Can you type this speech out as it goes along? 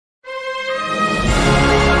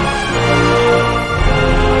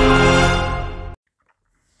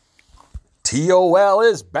TOL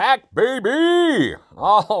is back, baby!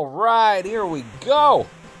 All right, here we go.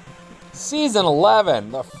 Season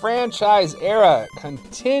 11, the franchise era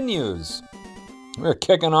continues. We're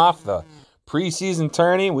kicking off the preseason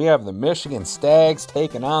tourney. We have the Michigan Stags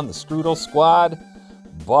taking on the Strudel squad.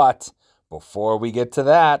 But before we get to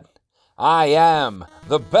that, I am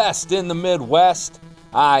the best in the Midwest.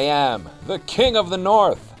 I am the king of the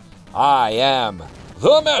North. I am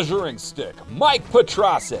the measuring stick, Mike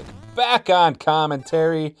Petrosic. Back on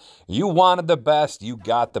commentary. You wanted the best. You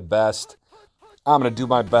got the best. I'm going to do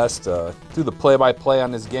my best to do the play-by-play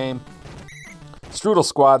on this game. Strudel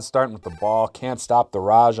squad starting with the ball. Can't stop the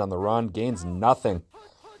Raj on the run. Gains nothing.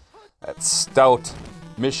 That stout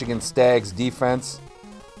Michigan Stags defense.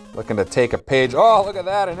 Looking to take a page. Oh, look at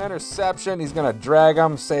that. An interception. He's going to drag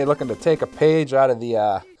him. Say looking to take a page out of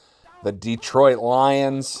the Detroit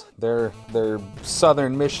Lions. Their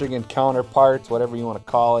Southern Michigan counterparts, whatever you want to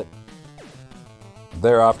call it.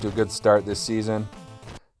 They're off to a good start this season.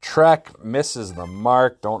 Trek misses the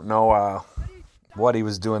mark. Don't know what he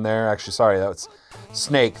was doing there. Actually, sorry, that was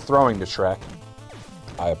Snake throwing to Trek.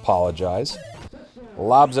 I apologize.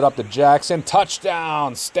 Lobs it up to Jackson.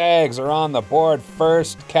 Touchdown! Stags are on the board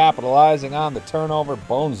first, capitalizing on the turnover.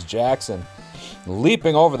 Bones Jackson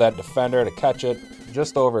leaping over that defender to catch it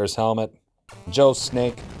just over his helmet. Joe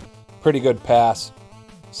Snake, pretty good pass.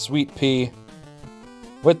 Sweet Pea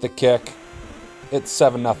with the kick. It's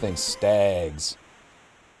 7-0 Stags.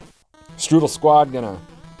 Strudel squad gonna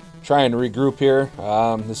try and regroup here.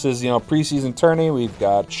 This is, preseason tourney. We've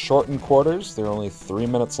got shortened quarters. They're only 3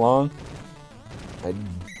 minutes long. I'm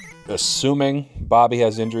assuming Bobby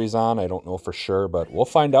has injuries on. I don't know for sure, but we'll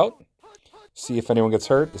find out. See if anyone gets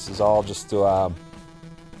hurt. This is all just to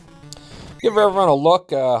give everyone a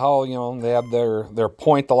look how they have their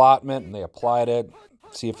point allotment and they applied it.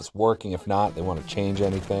 See if it's working. If not, they want to change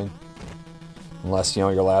anything. Unless,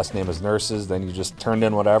 your last name is Nurses, then you just turned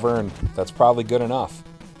in whatever, and that's probably good enough.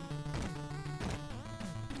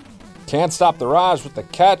 Can't stop the Raj with the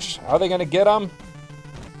catch. Are they going to get him?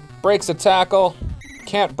 Breaks a tackle.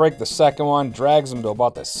 Can't break the second one. Drags him to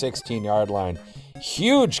about the 16-yard line.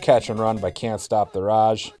 Huge catch and run by Can't Stop the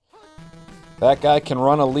Raj. That guy can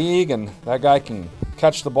run a league, and that guy can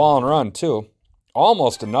catch the ball and run, too.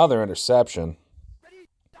 Almost another interception.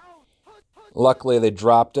 Luckily, they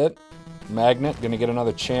dropped it. Magnet going to get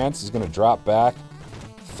another chance. He's going to drop back.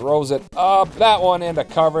 Throws it up. That one into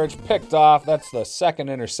coverage. Picked off. That's the second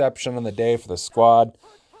interception of the day for the squad.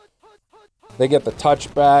 They get the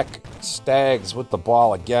touchback. Stags with the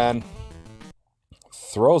ball again.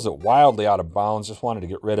 Throws it wildly out of bounds. Just wanted to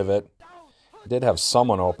get rid of it. Did have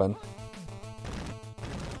someone open.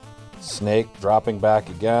 Snake dropping back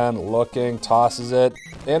again. Looking. Tosses it.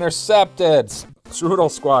 Intercepted. Strudel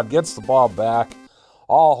squad gets the ball back.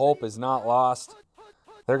 All hope is not lost.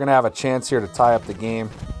 They're going to have a chance here to tie up the game.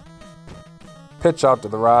 Pitch out to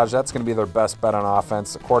the Raj. That's going to be their best bet on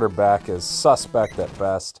offense. The quarterback is suspect at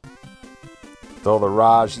best. Though the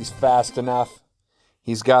Raj, he's fast enough.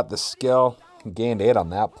 He's got the skill. He gained 8 on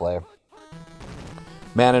that play.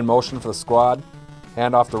 Man in motion for the squad.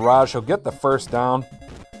 Hand off to Raj. He'll get the first down.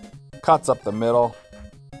 Cuts up the middle.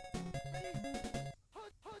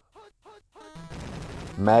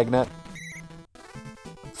 Magnet.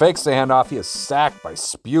 Fakes the handoff. He is sacked by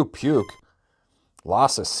Spew Puke.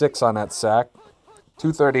 Loss of 6 on that sack.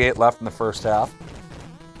 2:38 left in the first half.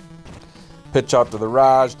 Pitch out to the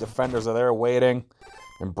Raj. Defenders are there waiting.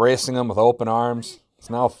 Embracing him with open arms. It's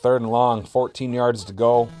now 3rd and long. 14 yards to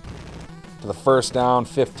go. To the first down.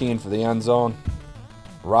 15 for the end zone.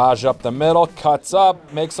 Raj up the middle. Cuts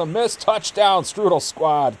up. Makes a miss. Touchdown. Strudel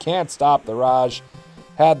squad. Can't stop the Raj.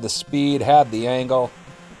 Had the speed. Had the angle.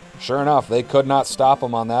 Sure enough, they could not stop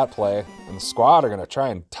him on that play. And the squad are going to try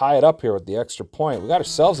and tie it up here with the extra point. We got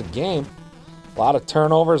ourselves a game. A lot of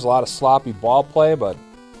turnovers, a lot of sloppy ball play, but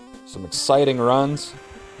some exciting runs,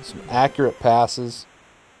 some accurate passes.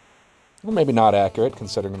 Well, maybe not accurate,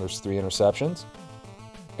 considering there's 3 interceptions.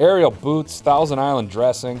 Aerial boots, Thousand Island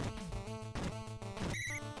dressing.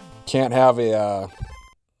 Can't have I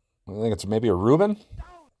think it's maybe a Reuben?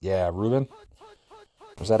 Yeah, Reuben.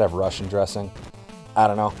 Or does that have Russian dressing? I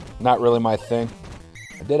don't know. Not really my thing.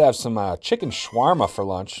 I did have some chicken shawarma for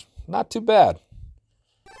lunch. Not too bad.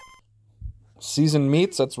 Seasoned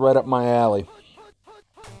meats, that's right up my alley.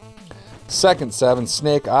 2nd 7,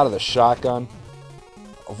 Snake out of the shotgun.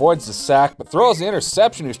 Avoids the sack, but throws the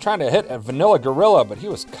interception. He was trying to hit a Vanilla Gorilla, but he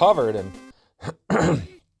was covered, and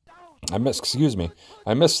I missed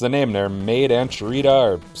the name there. Maid Anchorita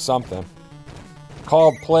or something.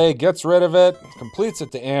 Called play, gets rid of it, completes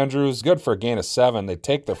it to Andrews. Good for a gain of 7. They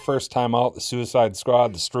take their first time out, the Suicide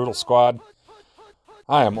Squad, the Strudel Squad.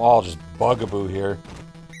 I am all just bugaboo here.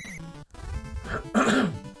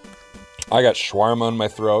 I got shawarma in my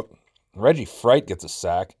throat. Reggie Fright gets a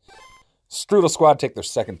sack. Strudel Squad take their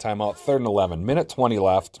second timeout, 3rd and 11. Minute 20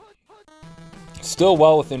 left. Still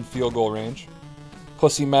well within field goal range.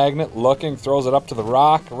 Pussy Magnet looking, throws it up to the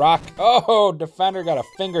Rock. Rock, oh, defender got a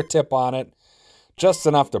fingertip on it. Just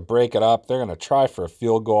enough to break it up. They're going to try for a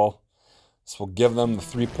field goal. This will give them the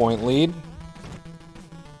 3-point lead.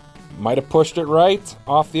 Might have pushed it right,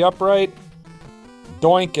 off the upright.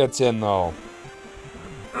 Doink gets in, though.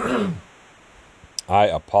 I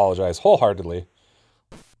apologize wholeheartedly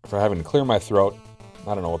for having to clear my throat.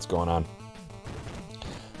 I don't know what's going on.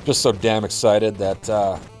 Just so damn excited that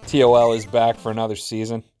TOL is back for another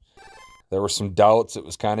season. There were some doubts. It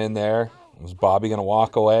was kind of in there. Was Bobby going to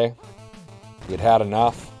walk away? He had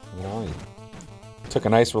enough. You know, he took a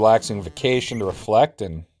nice relaxing vacation to reflect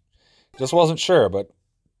and just wasn't sure. But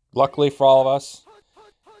luckily for all of us,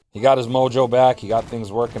 he got his mojo back. He got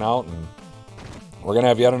things working out, and we're going to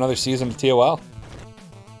have yet another season of TOL.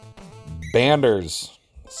 Banders.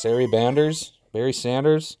 Barry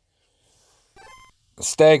Sanders. The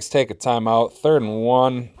Stags take a timeout. 3rd and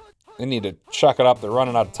 1. They need to chuck it up. They're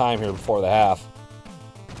running out of time here before the half.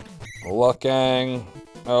 Looking.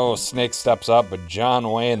 Oh, Snake steps up, but John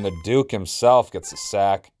Wayne, the Duke himself, gets a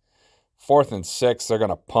sack. 4th and 6. They're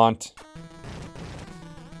going to punt.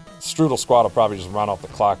 Strudel Squad will probably just run off the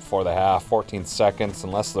clock before the half. 14 seconds,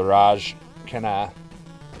 unless the Raj can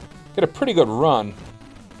get a pretty good run.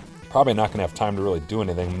 Probably not going to have time to really do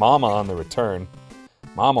anything. Mama on the return.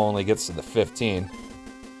 Mama only gets to the 15.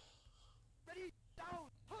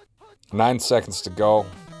 9 seconds to go.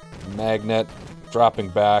 Magnet dropping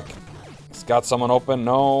back. He's got someone open.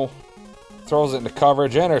 No. Throws it into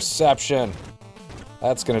coverage. Interception.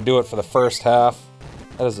 That's going to do it for the first half.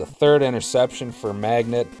 That is the 3rd interception for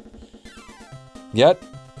Magnet. Yet,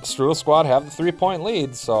 Strudel Squad have the 3-point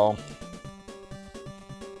lead, so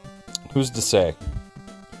who's to say?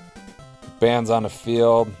 Band's on the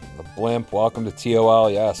field. The Blimp, welcome to TOL.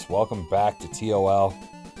 Yes, welcome back to TOL.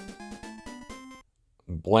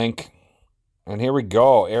 Blink. And here we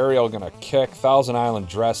go. Ariel going to kick. Thousand Island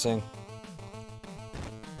dressing.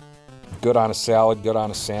 Good on a salad. Good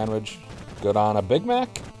on a sandwich. Good on a Big Mac.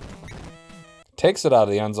 Takes it out of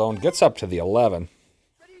the end zone. Gets up to the 11.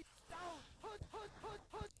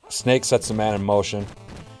 Snake sets the man in motion.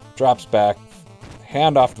 Drops back.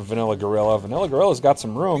 Hand off to Vanilla Gorilla. Vanilla Gorilla's got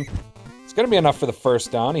some room. It's going to be enough for the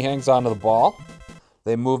first down. He hangs on to the ball.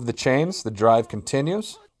 They move the chains. The drive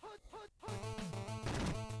continues.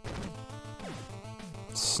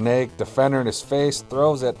 Snake, defender in his face,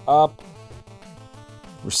 throws it up.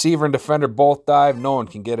 Receiver and defender both dive. No one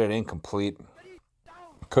can get it incomplete.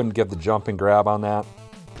 Couldn't get the jumping grab on that.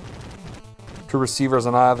 2 receivers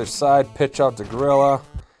on either side. Pitch out to Gorilla.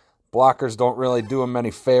 Blockers don't really do him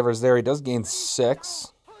many favors there. He does gain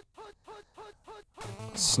 6.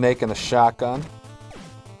 Snake in the shotgun.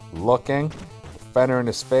 Looking. Defender in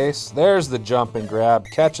his face. There's the jumping grab.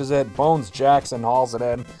 Catches it. Bones Jackson hauls it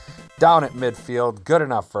in. Down at midfield. Good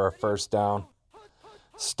enough for a first down.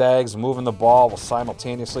 Stags moving the ball while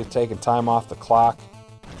simultaneously taking time off the clock.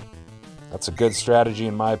 That's a good strategy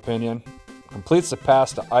in my opinion. Completes the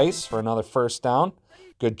pass to Ice for another first down.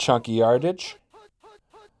 Good chunky yardage.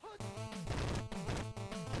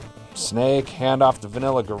 Snake, handoff to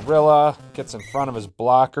Vanilla Gorilla. Gets in front of his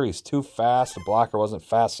blocker. He's too fast. The blocker wasn't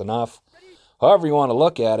fast enough. However you want to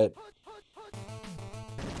look at it.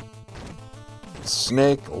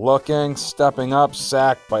 Snake looking, stepping up,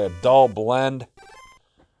 sacked by a dull blend.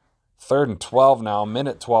 3rd and 12 now.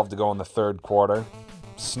 Minute 12 to go in the 3rd quarter.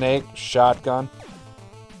 Snake, shotgun.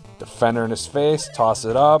 Defender in his face, toss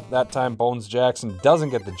it up. That time Bones Jackson doesn't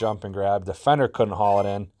get the jump and grab. Defender couldn't haul it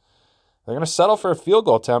in. They're going to settle for a field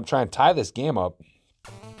goal attempt, try and tie this game up.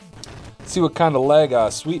 See what kind of leg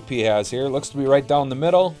Sweet Pea has here. Looks to be right down the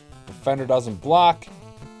middle. Defender doesn't block.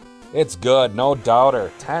 It's good, no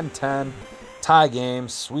doubter. 10-10, tie game.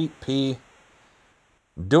 Sweet Pea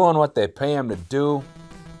doing what they pay him to do.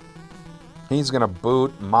 He's going to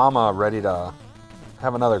boot. Mama ready to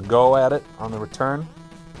have another go at it on the return.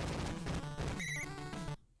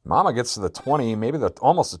 Mama gets to the 20, maybe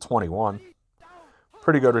almost the 21.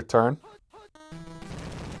 Pretty good return.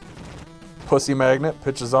 Pussy Magnet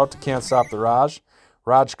pitches out to Can't Stop the Raj.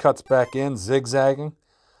 Raj cuts back in, zigzagging.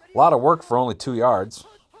 A lot of work for only 2 yards.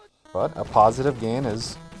 But a positive gain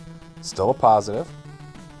is still a positive,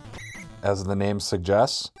 as the name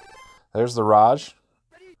suggests. There's the Raj.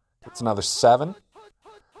 It's another 7.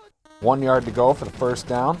 1 yard to go for the first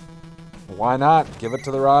down. Why not? Give it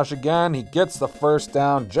to the Raj again. He gets the first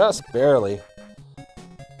down just barely.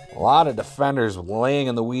 A lot of defenders laying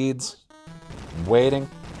in the weeds, waiting.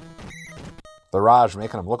 The Raj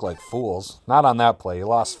making them look like fools. Not on that play. He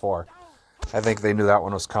lost 4. I think they knew that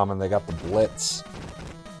one was coming. They got the blitz.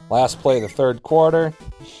 Last play of the third quarter.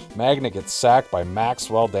 Magnet gets sacked by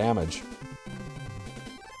Maxwell Damage.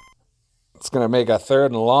 It's going to make a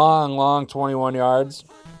third and long 21 yards.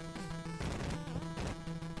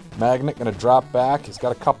 Magnet going to drop back. He's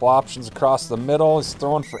got a couple options across the middle. He's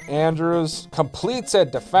throwing for Andrews. Completes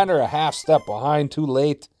it. Defender a half step behind. Too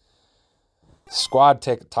late. Squad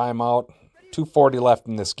take a timeout. 2:40 left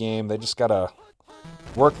in this game. They just got to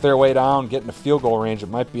work their way down, get into field goal range. It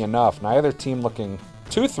might be enough. Neither team looking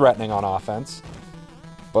too threatening on offense.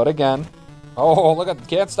 But again, oh, look at,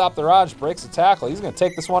 can't stop the Raj. Breaks the tackle. He's going to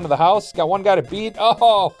take this one to the house. He's got one guy to beat.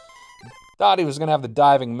 Oh, thought he was going to have the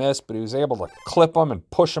diving miss, but he was able to clip him and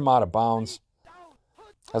push him out of bounds.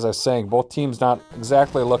 As I was saying, both teams not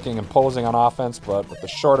exactly looking imposing on offense, but with the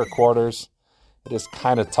shorter quarters, it is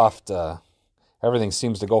kind of tough to, everything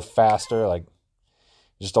seems to go faster. Like,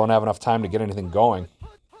 you just don't have enough time to get anything going.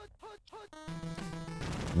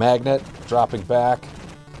 Magnet dropping back.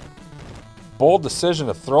 Bold decision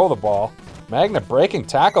to throw the ball. Magnet breaking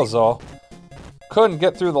tackles, though. Couldn't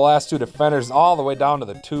get through the last 2 defenders all the way down to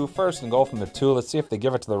the 2. First and goal from the 2. Let's see if they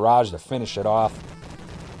give it to the Raj to finish it off.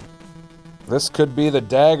 This could be the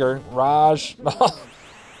dagger. Raj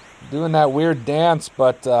doing that weird dance,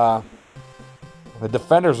 but the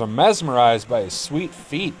defenders are mesmerized by his sweet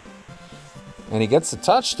feet. And he gets the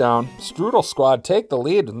touchdown. Strudel squad take the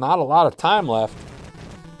lead with not a lot of time left.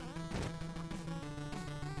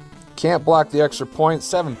 Can't block the extra point.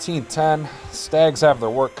 17-10. Stags have their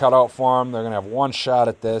work cut out for them. They're going to have one shot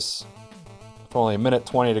at this. With only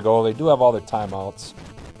 1:20 to go. They do have all their timeouts.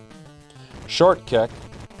 Short kick.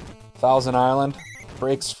 Thousand Island.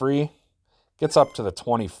 Breaks free. Gets up to the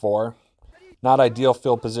 24. Not ideal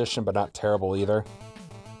field position, but not terrible either.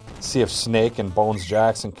 See if Snake and Bones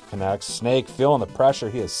Jackson can connect. Snake feeling the pressure.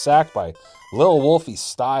 He is sacked by Lil Wolfie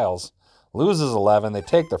Styles. Loses 11. They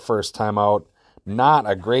take their first timeout. Not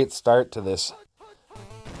a great start to this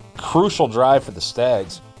crucial drive for the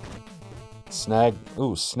Stags. Snake.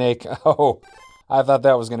 Oh, I thought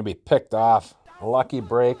that was going to be picked off. Lucky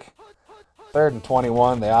break. 3rd and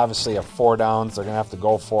 21. They obviously have 4 downs. They're going to have to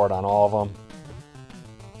go for it on all of them.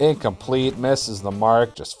 Incomplete. Misses the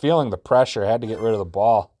mark. Just feeling the pressure. Had to get rid of the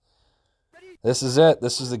ball. This is it.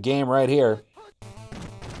 This is the game right here.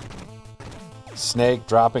 Snake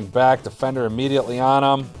dropping back. Defender immediately on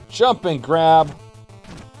him. Jumping grab.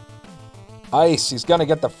 Ice. He's going to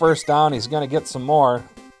get the first down. He's going to get some more.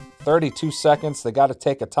 32 seconds. They got to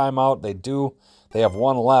take a timeout. They do. They have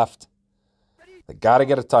 1 left. They got to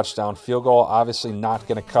get a touchdown. Field goal obviously not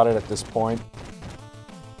going to cut it at this point.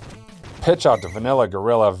 Pitch out to Vanilla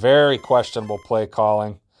Gorilla. Very questionable play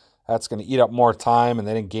calling. That's going to eat up more time, and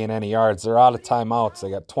they didn't gain any yards. They're out of timeouts. They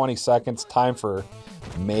got 20 seconds. Time for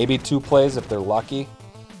maybe 2 plays if they're lucky.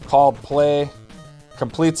 Called play.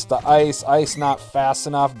 Completes the ice. Ice not fast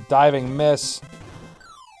enough. Diving miss.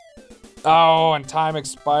 Oh, and time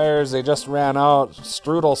expires. They just ran out.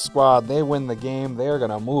 Strudel squad, they win the game. They're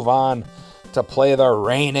going to move on to play the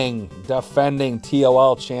reigning, defending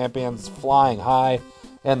TOL champions, flying high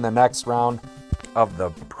in the next round of the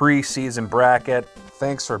preseason bracket.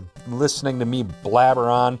 Thanks for listening to me blabber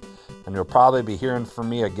on, and you'll probably be hearing from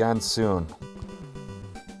me again soon.